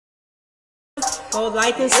Go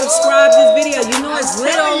like and subscribe this video. You know it's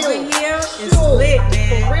lit over here. It's lit,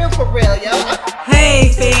 man. For real, yo.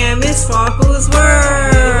 Hey fam, it's Sparkle's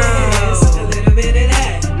World. A little bit of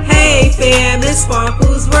that. Hey fam, it's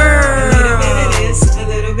Sparkle's World. A little bit of this, a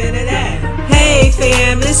little bit of that. Hey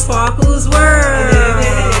fam, it's Sparkle's World. A little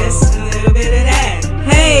bit of this, a little bit of that.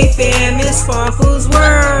 Hey fam, it's Sparkle's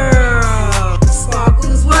World.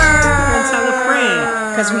 Sparkle's World. And tell a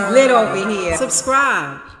friend, cause we lit over here.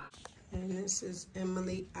 Subscribe. And this is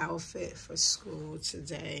Emily's outfit for school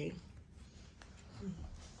today.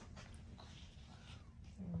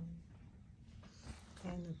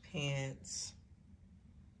 And the pants.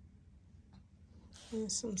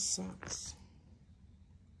 And some socks.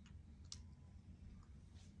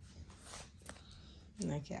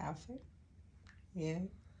 Like your outfit? Yeah?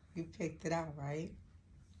 You picked it out, right?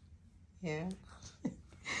 Yeah?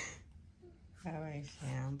 Alright,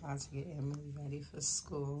 fam. I'm about to get Emily ready for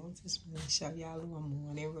school. Just want to show y'all a little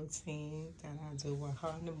morning routine that I do with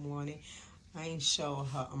her in the morning. I ain't show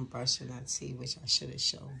her I'm brushing her teeth, which I should have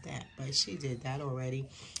showed that, but she did that already.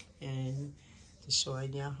 And to show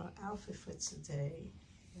y'all her outfit for today.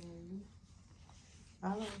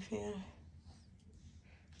 Alright, fam.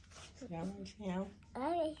 Alright, fam.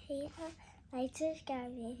 Alright, fam. Like, subscribe,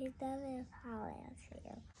 and hit that little bell,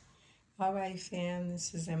 fam. Alright, fam.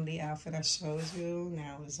 This is Emily's outfit I showed you.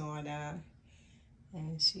 Now it's on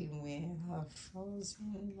and she wearing her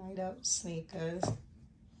frozen light up sneakers.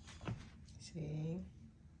 See?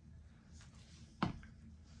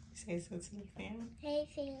 Say something to the fam. Hey,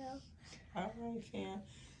 fam. Alright, fam.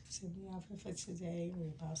 So the outfit for today. We're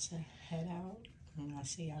about to head out. And I'll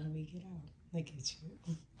see y'all when we get out. Look at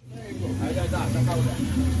you.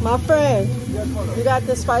 My friend, you got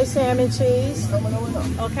the spiced salmon cheese?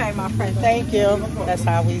 Okay, my friend, thank you. That's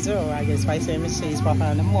how we do. I get spiced salmon cheese for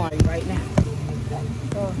her in the morning right now.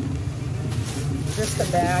 Just the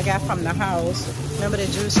bag I got from the house. Remember the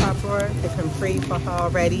juice I brought? The Capri for her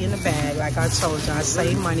already in the bag. Like I told you, I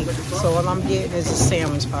save money. So all I'm getting is a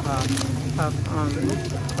sandwich for her. Her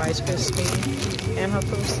Rice Krispie and her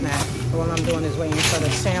fruit snack. All I'm doing is waiting for the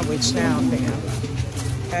sandwich now, fam.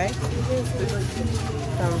 Okay?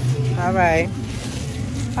 Alright.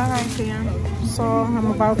 Alright, fam. So I'm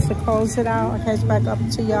about to close it out. I'll catch back up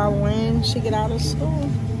to y'all when she get out of school.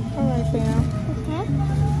 Alright, fam. Okay.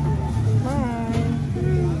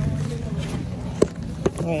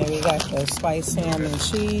 Bye. We got the spiced salmon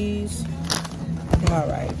cheese.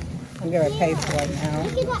 Alright. I'm gonna pay for it now.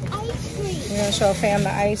 Look at the ice cream. You gonna show fam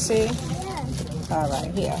the icy? Yeah.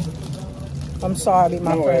 Alright, here. I'm sorry,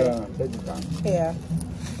 my friend. Here.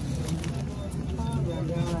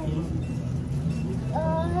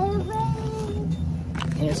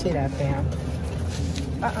 You see that, fam?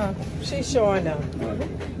 She's showing them.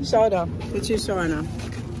 Show them. What you showing them?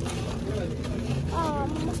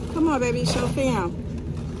 Come on, baby. Show fam.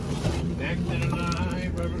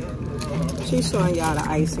 She's showing y'all the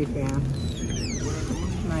icy, fam.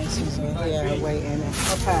 Nice. Yeah, waiting.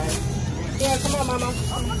 Okay. Yeah, come on, mama.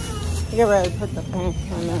 Get ready to put the pan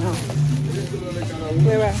on now.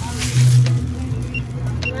 Get ready.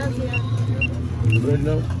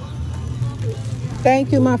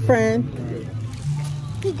 Thank you, my friend.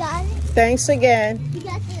 You got it? Thanks again. You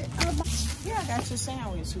got the... Yeah, I got your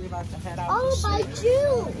sandwich. We're about to head out. Oh, my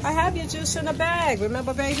juice. I have your juice in the bag.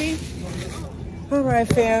 Remember, baby? All right,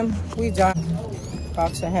 fam. We done.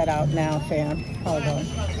 About to head out now, fam. Hold on.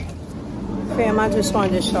 Fam, I just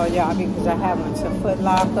wanted to show y'all because I have went to Foot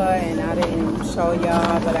Locker and I didn't show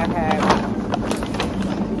y'all, but I had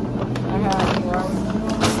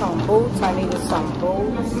some boots. I needed some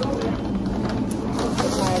boots.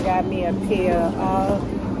 I got me a pair of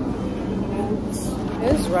boots.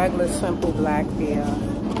 It's regular, simple black pair.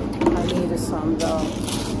 I needed some though.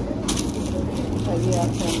 So yeah,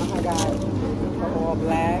 fam, I got all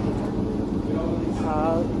black.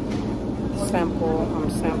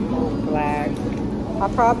 Simple black. I'll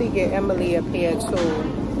probably get Emily a pair too,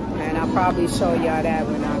 and I'll probably show y'all that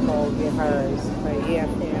when I go get hers. But yeah,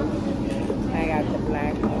 fam, I got the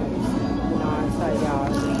black ones. You know, I'll tell y'all.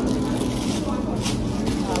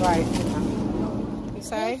 All right, you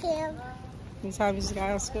say? You saw you just got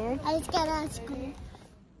out of school? I just got out of school.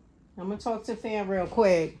 I'm gonna talk to fam real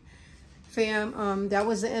quick. Fam, that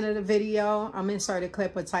was the end of the video. I'm gonna insert a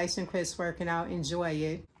clip of Tyson Chris working out. Enjoy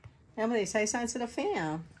it. Emily, say something to the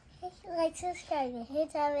fam. Like, subscribe, and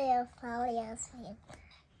hit that little follow us,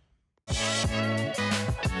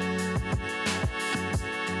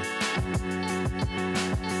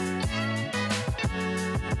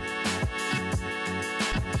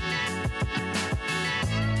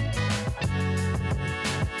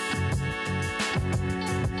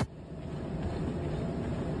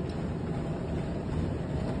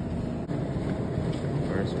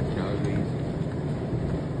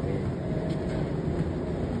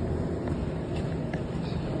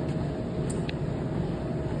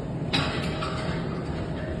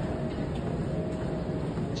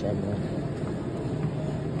 treadmill.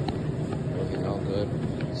 Working out good.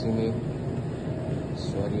 See me?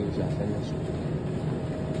 Sweaty, which I finished.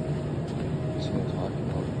 See me talking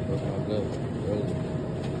about working out good. Early.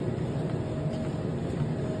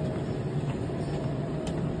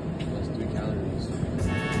 That's 3 calories.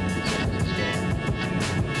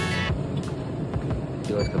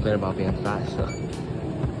 You always complain about being fat, so I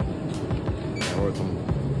work on.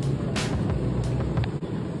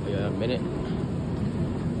 Yeah, a minute.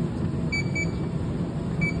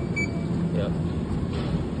 Yep.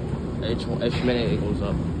 Each minute it goes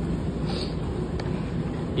up.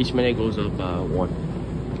 Each minute goes up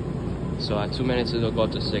 1. So at 2 minutes it'll go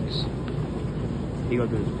up to 6. You go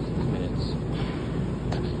through 6 minutes.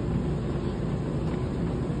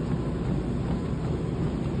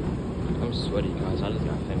 I'm sweaty, guys. I just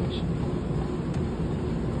got finished.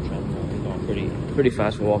 I'm going pretty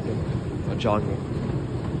fast for walking or jogging.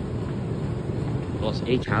 Lost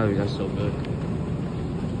 8 calories. That's so good.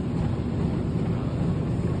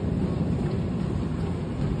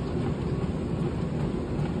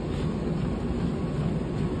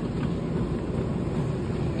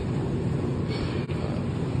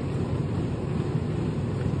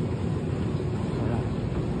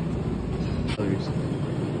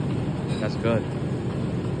 That's good.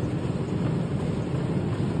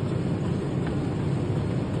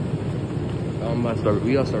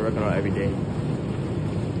 We gotta start working out every day.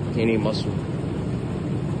 Can't eat muscle.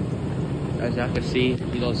 As y'all can see,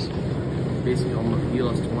 he lost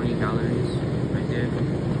 20 calories right there.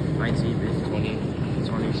 19, basically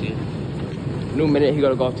 20, see. New minute, he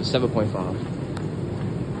gotta go up to 7.5.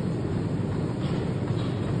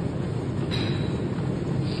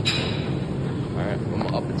 Alright,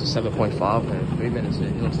 I'm up it to 7.5 in 3 minutes. He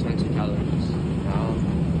lost 22 calories. Now,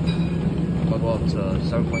 I'm gonna go up to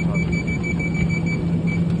 7.5.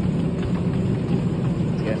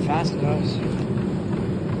 It's getting fast, guys.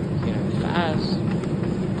 It's getting fast.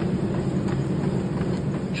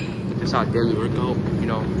 This is our daily workout. You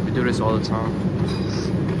know, we do this all the time.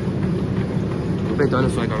 We've been doing it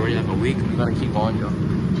for already a week. We gotta keep on, yo.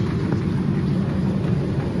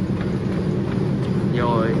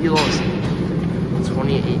 Yo, he lost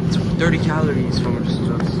 30 calories from just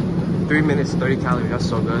 3 minutes, 30 calories. That's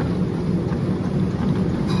so good.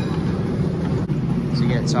 So you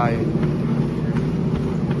getting tired.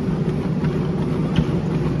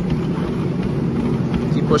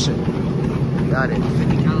 Keep pushing. You got it.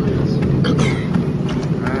 50 calories.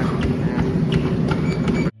 Alright.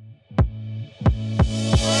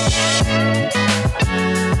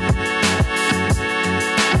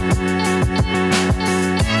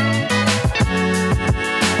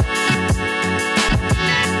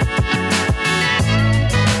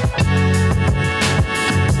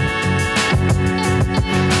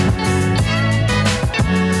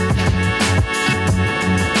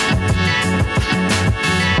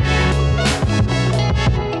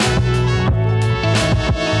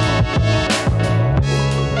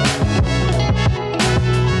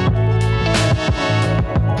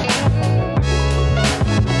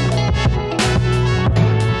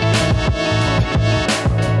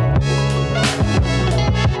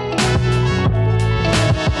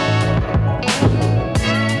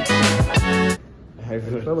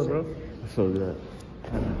 Bro. I feel good.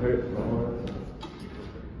 Kind of hurt, bro.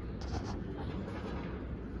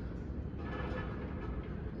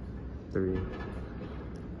 3,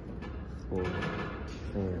 4,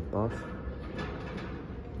 and buff.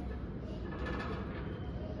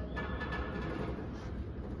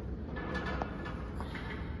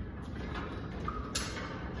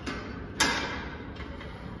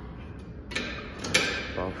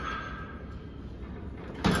 Buff.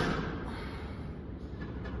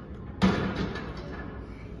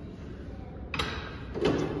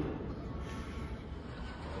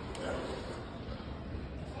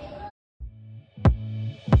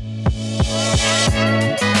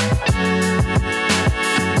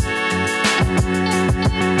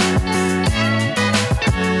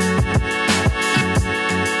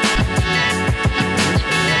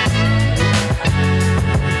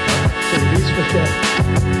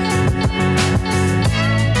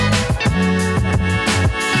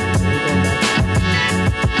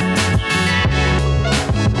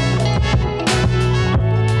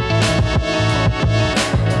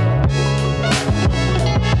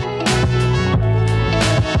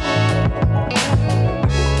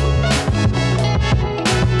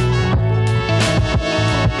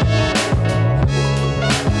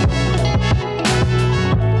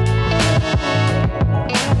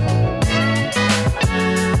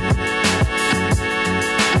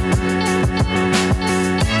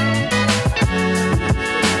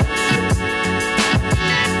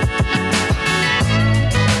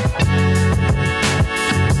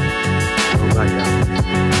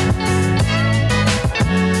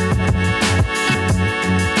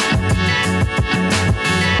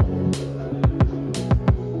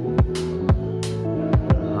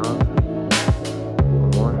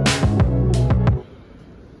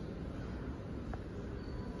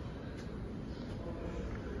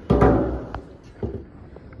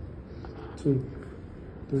 2,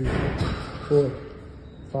 3, 4,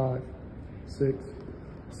 5, 6,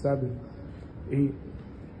 7, 8,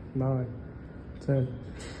 9, 10,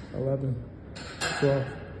 11, 12,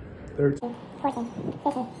 13, 14,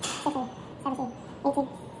 15, 16, 17, 18,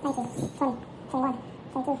 19, 20, 21,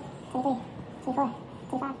 22, 23, 24,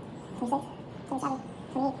 25, 26, 27,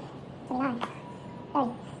 28, 29,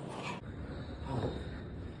 30.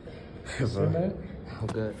 Bro, I'm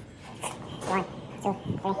good. 1, 2,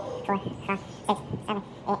 3, 4, 5, 6, 7,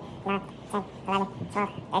 8, 9, 10, 11, 12,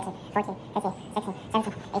 13, 14, 15, 16,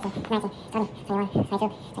 17, 18, 19, 20, 21, 22,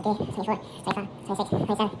 23, 24, 25, 26,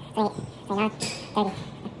 27, 28, 29, 30.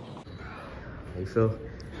 How you feel?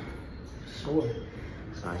 sure.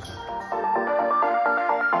 Sorry.